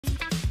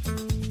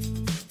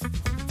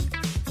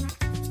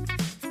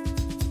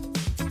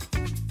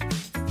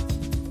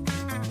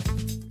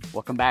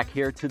Welcome back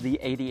here to the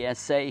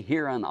ADSA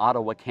here in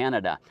Ottawa,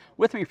 Canada.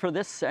 With me for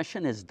this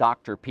session is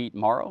Dr. Pete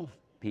Morrow.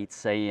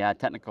 Pete's a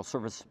technical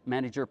service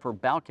manager for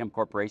Balchem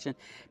Corporation.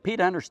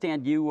 Pete, I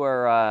understand you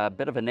are a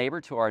bit of a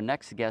neighbor to our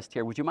next guest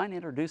here. Would you mind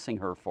introducing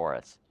her for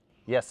us?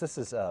 Yes, this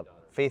is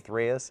Faith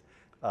Reyes.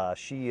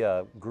 She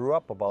grew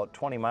up about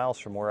 20 miles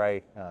from where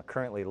I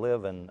currently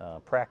live and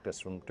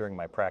practice during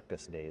my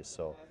practice days.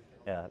 So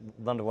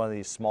one of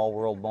these small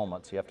world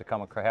moments. You have to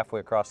come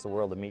halfway across the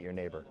world to meet your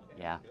neighbor.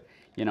 Yeah.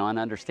 You know, and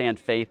understand,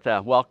 Faith,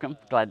 welcome.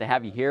 Glad to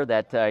have you here.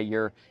 That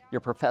your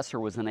professor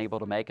was unable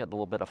to make it, a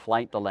little bit of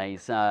flight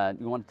delays. You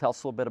want to tell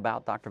us a little bit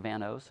about Dr.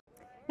 Van O's?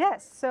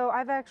 Yes, so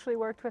I've actually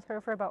worked with her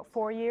for about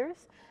 4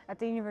 years at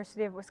the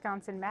University of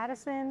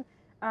Wisconsin-Madison.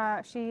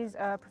 She's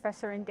a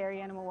professor in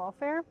dairy animal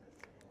welfare,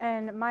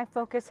 and my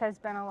focus has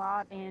been a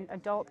lot in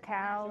adult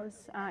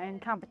cows and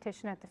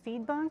competition at the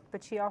feed bunk,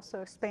 but she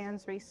also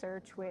expands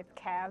research with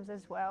calves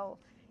as well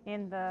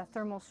in the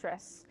thermal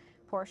stress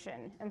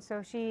portion. And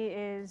so she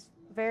is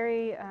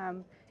very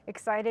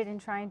excited in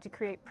trying to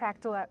create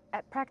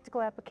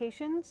practical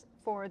applications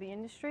for the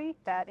industry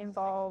that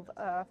involve,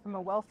 from a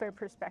welfare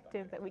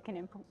perspective, that we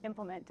can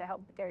implement to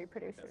help dairy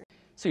producers.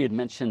 So you had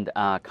mentioned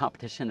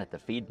competition at the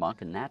feed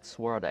bunk, and that's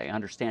where I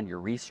understand your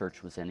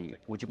research was in.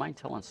 Would you mind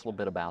telling us a little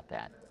bit about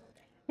that?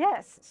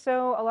 Yes,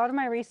 so a lot of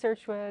my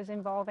research was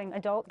involving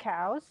adult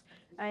cows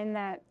in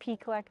that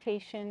peak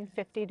lactation,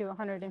 50 to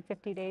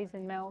 150 days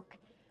in milk,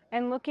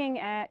 and looking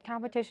at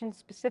competition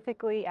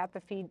specifically at the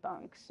feed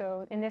bunk.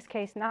 So in this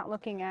case, not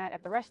looking at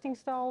the resting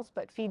stalls,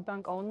 but feed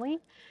bunk only,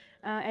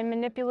 and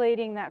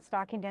manipulating that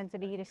stocking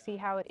density to see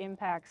how it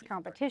impacts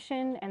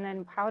competition, and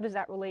then how does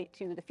that relate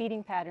to the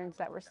feeding patterns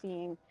that we're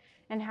seeing,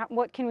 and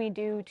what can we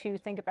do to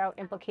think about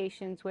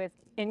implications with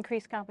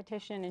increased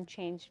competition and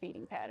changed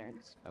feeding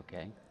patterns.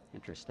 Okay,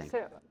 interesting.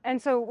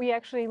 So we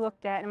actually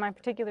looked at, in my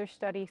particular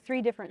study,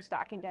 3 different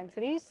stocking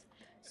densities.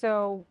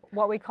 So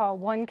what we call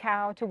 1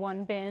 cow to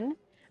 1 bin.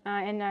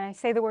 And I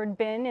say the word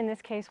bin, in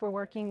this case we're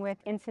working with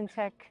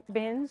Incintec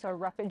bins or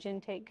roughage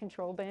intake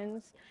control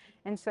bins.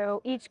 And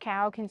so each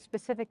cow can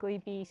specifically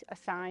be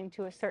assigned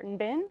to a certain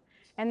bin,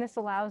 and this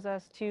allows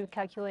us to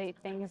calculate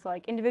things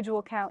like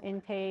individual cow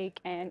intake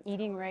and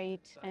eating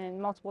rate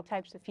and multiple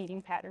types of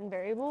feeding pattern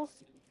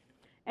variables.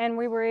 And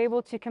we were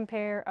able to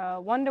compare a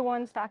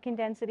 1-to-1 stocking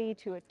density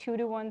to a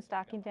 2-to-1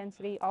 stocking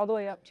density, all the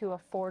way up to a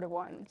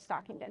 4-to-1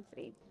 stocking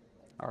density.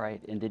 All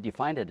right, and did you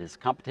find it, is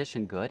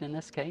competition good in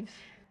this case?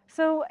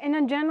 So in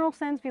a general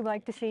sense, we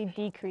like to see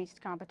decreased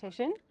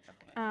competition.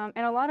 And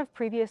a lot of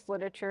previous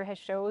literature has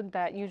showed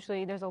that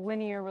usually there's a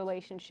linear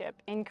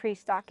relationship.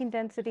 Increased stocking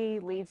density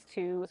leads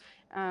to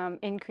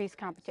increased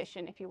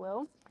competition, if you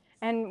will.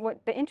 And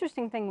what the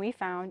interesting thing we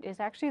found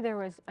is actually there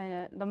was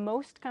the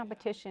most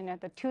competition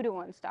at the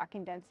 2-to-1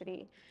 stocking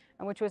density,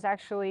 which was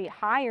actually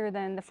higher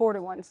than the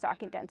 4-to-1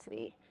 stocking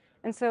density.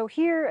 And so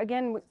here,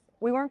 again,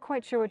 we weren't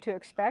quite sure what to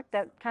expect.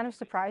 That kind of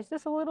surprised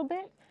us a little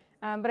bit.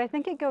 But I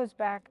think it goes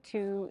back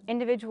to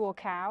individual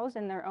cows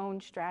and their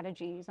own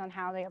strategies on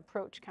how they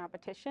approach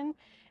competition.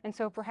 And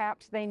so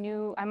perhaps they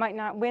knew I might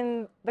not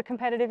win the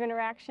competitive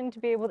interaction to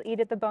be able to eat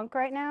at the bunk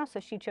right now,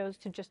 so she chose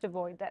to just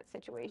avoid that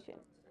situation.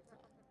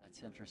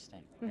 That's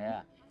interesting.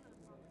 Yeah.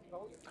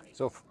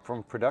 So from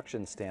a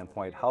production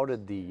standpoint, how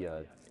did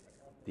the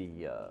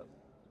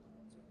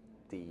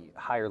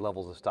higher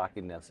levels of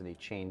stocking density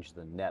change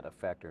the net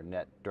effect or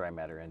net dry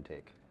matter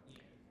intake?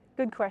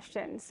 Good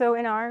question. So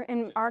in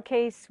our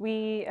case,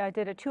 we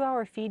did a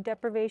 2-hour feed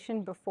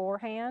deprivation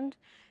beforehand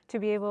to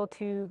be able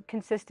to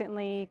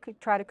consistently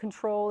try to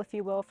control, if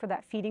you will, for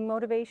that feeding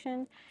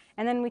motivation.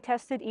 And then we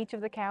tested each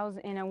of the cows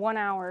in a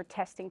 1-hour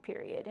testing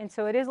period. And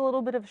so it is a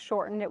little bit of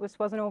shortened. It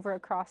wasn't over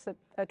across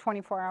a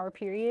 24-hour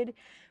period.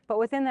 But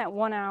within that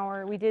 1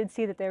 hour, we did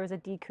see that there was a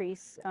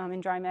decrease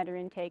in dry matter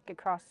intake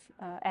across,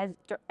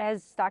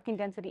 as stocking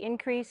density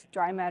increased,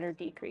 dry matter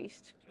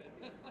decreased.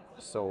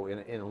 So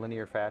in a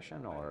linear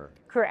fashion, or?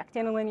 Correct,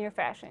 in a linear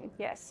fashion,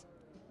 yes.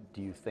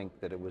 Do you think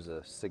that it was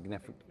a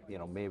significant,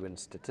 maybe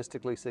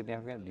statistically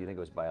significant? Do you think it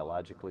was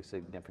biologically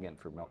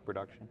significant for milk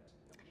production?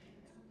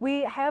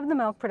 We have the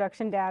milk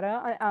production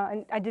data.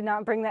 I did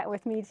not bring that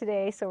with me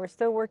today, so we're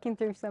still working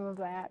through some of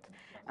that.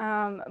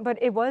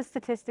 But it was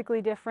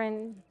statistically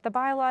different. The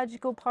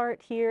biological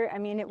part here, I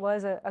mean, it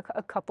was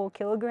a couple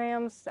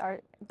kilograms,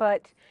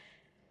 but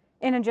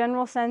in a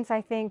general sense, I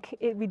think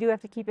we do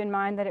have to keep in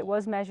mind that it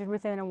was measured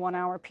within a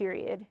 1-hour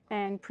period.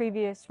 And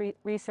previous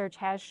research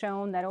has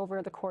shown that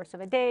over the course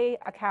of a day,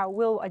 a cow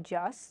will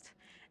adjust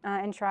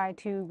and try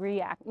to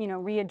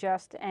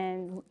readjust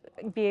and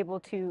be able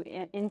to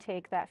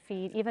intake that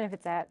feed, even if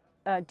it's at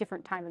a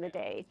different time of the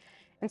day.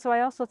 And so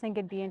I also think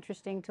it'd be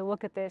interesting to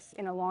look at this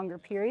in a longer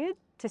period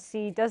to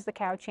see, does the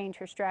cow change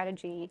her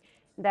strategy,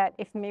 that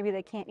if maybe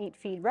they can't eat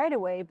feed right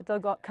away, but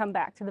they'll come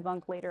back to the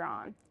bunk later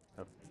on.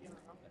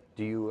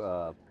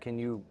 Can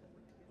you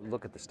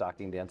look at the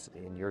stocking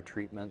density in your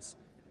treatments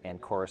and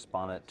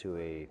correspond it to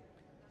a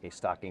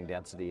stocking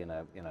density in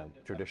a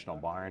traditional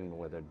barn,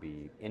 whether it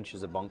be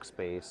inches of bunk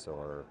space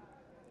or?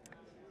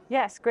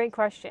 Yes, great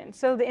question.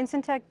 So the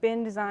Incentec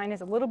bin design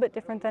is a little bit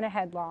different than a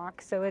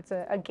headlock. So it's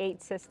a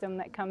gate system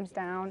that comes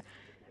down.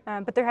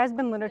 But there has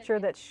been literature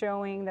that's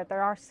showing that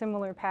there are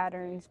similar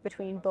patterns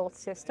between both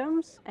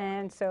systems.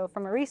 And so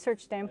from a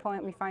research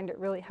standpoint, we find it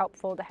really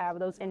helpful to have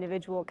those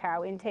individual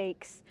cow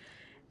intakes.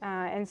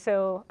 And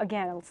so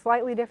again,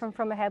 slightly different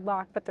from a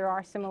headlock, but there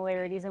are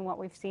similarities in what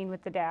we've seen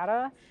with the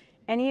data.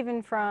 And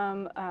even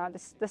from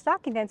the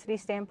stocking density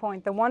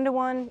standpoint, the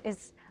one-to-one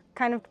is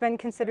kind of been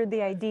considered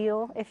the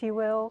ideal, if you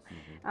will.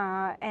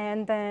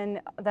 And then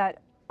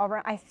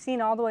I've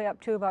seen all the way up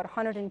to about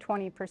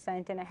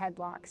 120% in a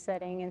headlock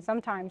setting, and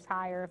sometimes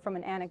higher from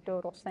an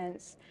anecdotal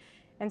sense.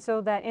 And so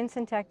that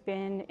Incentec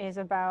bin is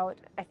about,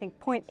 I think,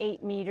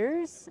 0.8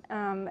 meters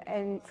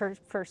and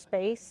for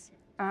space.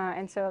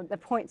 And so the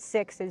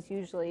 0.6 is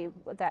usually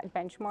that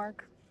benchmark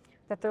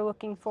that they're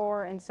looking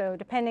for. And so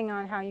depending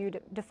on how you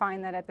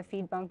define that at the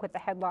feed bunk with the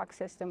headlock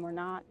system or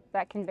not,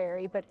 that can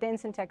vary, but the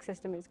Incentec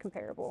system is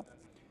comparable.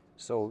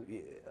 So,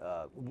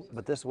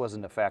 but this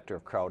wasn't a factor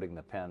of crowding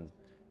the pen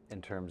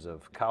in terms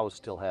of cows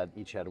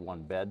each had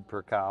one bed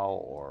per cow,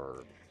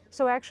 or?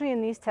 So actually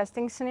in these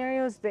testing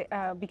scenarios,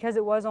 because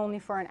it was only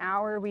for an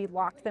hour, we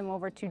locked them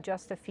over to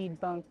just the feed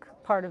bunk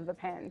part of the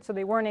pen. So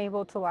they weren't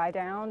able to lie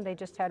down, they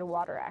just had a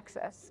water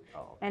access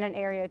and an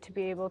area to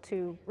be able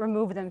to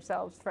remove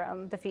themselves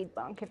from the feed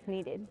bunk if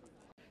needed.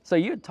 So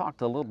you had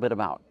talked a little bit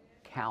about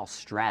cow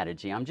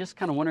strategy. I'm just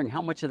kind of wondering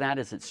how much of that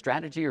is it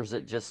strategy or is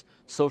it just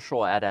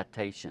social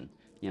adaptation,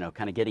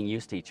 kind of getting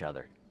used to each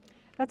other?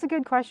 That's a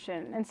good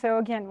question. And so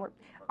again,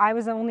 I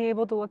was only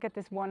able to look at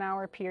this 1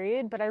 hour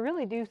period, but I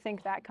really do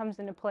think that comes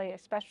into play,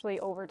 especially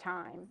over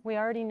time. We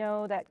already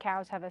know that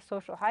cows have a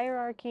social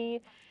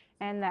hierarchy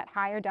and that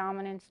higher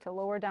dominance to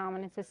lower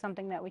dominance is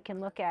something that we can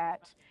look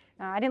at.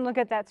 I didn't look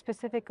at that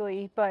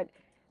specifically, but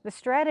the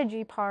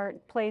strategy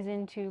part plays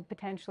into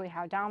potentially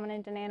how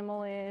dominant an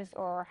animal is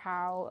or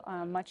how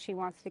much she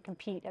wants to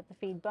compete at the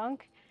feed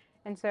bunk.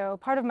 And so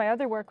part of my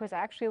other work was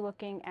actually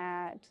looking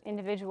at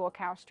individual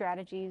cow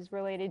strategies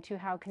related to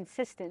how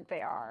consistent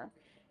they are.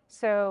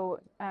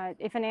 So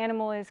if an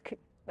animal is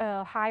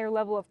a higher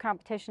level of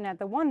competition at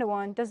the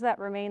 1-to-1, does that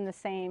remain the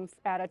same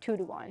at a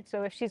 2-to-1?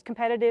 So if she's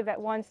competitive at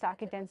one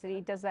stocking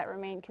density, does that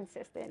remain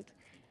consistent?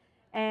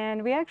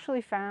 And we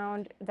actually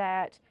found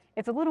that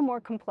it's a little more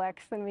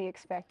complex than we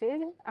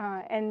expected.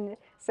 And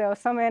so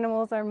some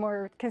animals are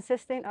more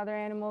consistent, other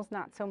animals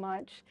not so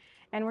much.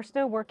 And we're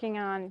still working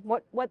on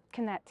what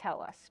can that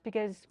tell us?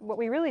 Because what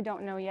we really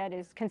don't know yet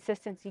is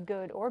consistency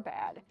good or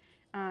bad.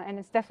 And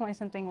it's definitely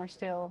something we're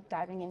still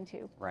diving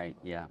into. Right,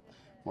 yeah.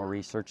 More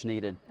research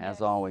needed, as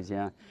always,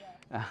 yeah.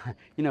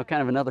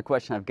 Kind of another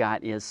question I've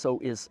got is, so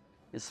is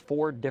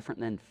 4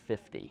 different than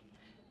 50,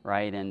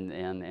 right?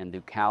 And do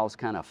cows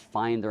kind of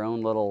find their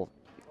own little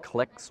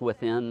cliques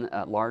within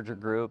larger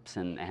groups,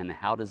 and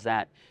how does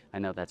that, I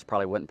know that's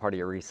probably wasn't part of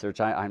your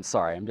research. I'm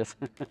sorry, I'm just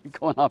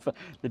going off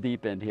the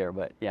deep end here,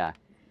 but yeah.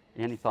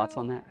 Any thoughts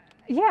on that?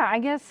 Yeah, I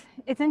guess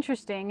it's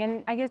interesting.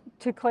 And I guess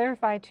to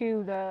clarify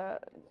too, the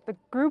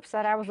groups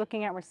that I was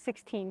looking at were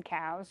 16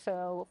 cows,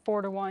 so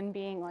 4-to-1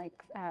 being like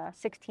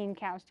 16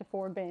 cows to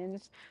 4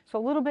 bins. So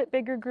a little bit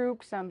bigger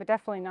groups, but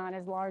definitely not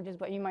as large as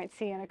what you might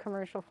see on a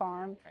commercial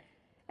farm.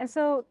 And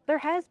so there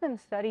has been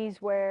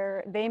studies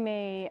where they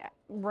may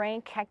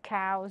rank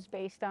cows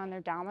based on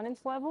their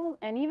dominance level,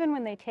 and even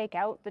when they take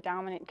out the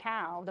dominant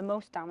cow, the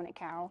most dominant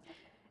cow,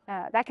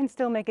 that can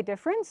still make a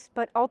difference,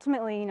 but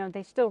ultimately,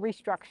 they still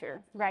restructure,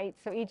 right?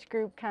 So each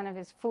group kind of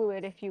is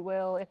fluid, if you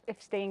will. If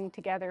staying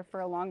together for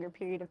a longer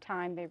period of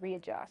time, they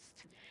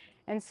readjust.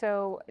 And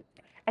so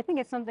I think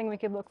it's something we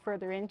could look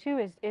further into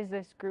is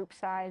this group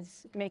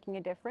size making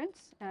a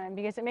difference?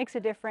 Because it makes a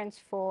difference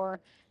for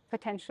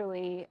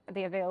potentially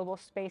the available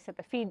space at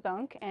the feed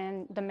bunk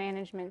and the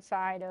management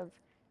side of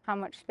how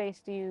much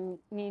space do you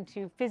need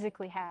to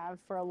physically have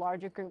for a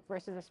larger group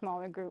versus a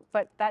smaller group.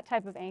 But that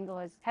type of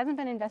angle hasn't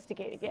been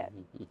investigated yet.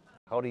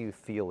 How do you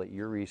feel that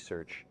your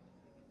research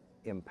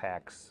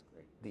impacts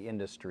the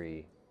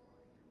industry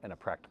in a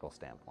practical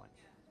standpoint?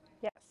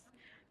 Yes,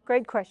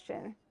 great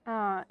question.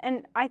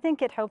 And I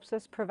think it helps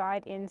us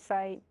provide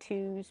insight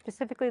to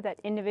specifically that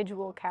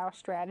individual cow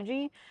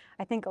strategy.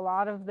 I think a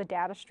lot of the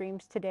data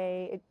streams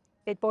today,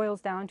 it boils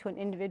down to an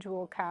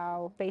individual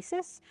cow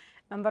basis,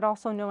 but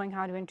also knowing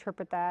how to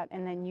interpret that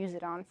and then use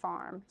it on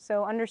farm.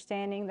 So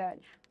understanding that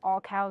all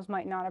cows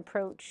might not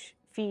approach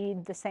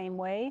feed the same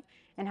way,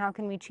 and how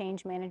can we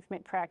change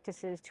management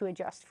practices to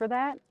adjust for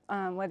that,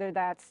 whether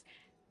that's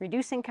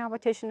reducing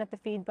competition at the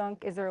feed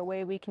bunk. Is there a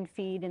way we can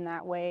feed in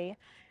that way?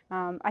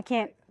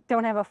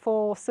 Don't have a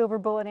full silver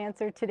bullet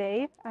answer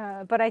today,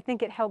 but I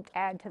think it helped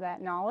add to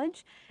that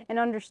knowledge and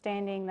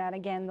understanding that,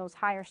 again, those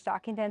higher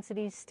stocking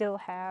densities still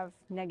have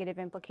negative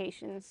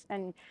implications,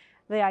 and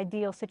the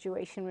ideal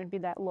situation would be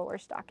that lower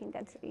stocking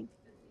density.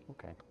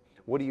 Okay.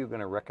 What are you going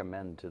to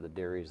recommend to the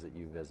dairies that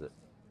you visit?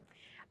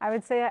 I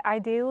would say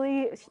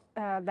ideally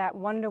that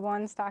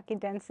 1-to-1 stocking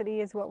density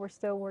is what we're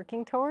still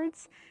working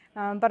towards.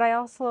 But I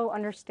also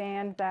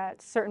understand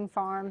that certain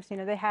farms,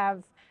 they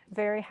have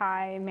very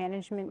high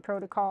management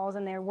protocols,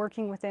 and they're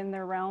working within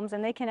their realms,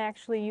 and they can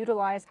actually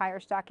utilize higher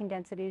stocking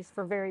densities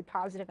for very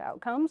positive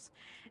outcomes.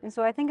 And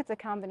so I think it's a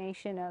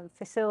combination of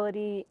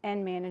facility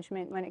and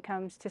management when it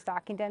comes to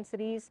stocking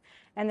densities,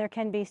 and there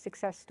can be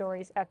success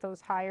stories at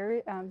those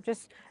higher,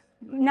 just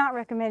not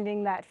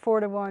recommending that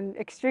 4-to-1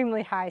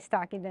 extremely high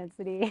stocking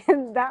density.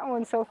 That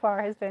one so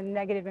far has been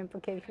negative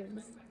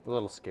implications. A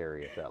little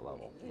scary at that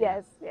level.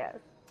 Yes, yes.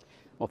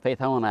 Well,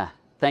 Faith, I want to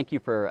thank you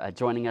for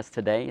joining us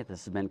today.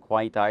 This has been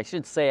quite, I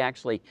should say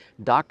actually,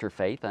 Dr.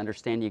 Faith. I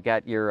understand you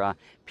got your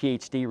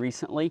PhD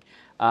recently.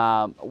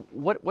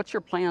 What's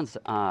your plans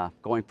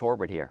going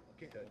forward here?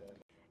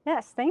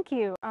 Yes, thank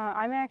you.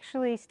 I'm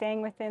actually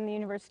staying within the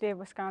University of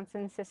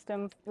Wisconsin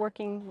system,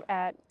 working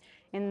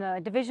in the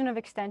Division of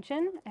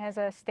Extension as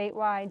a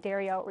statewide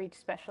dairy outreach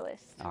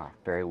specialist.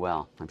 Very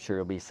well. I'm sure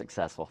you'll be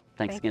successful.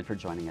 Thanks Thank again for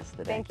joining us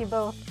today. Thank you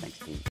both. Thanks, Pete.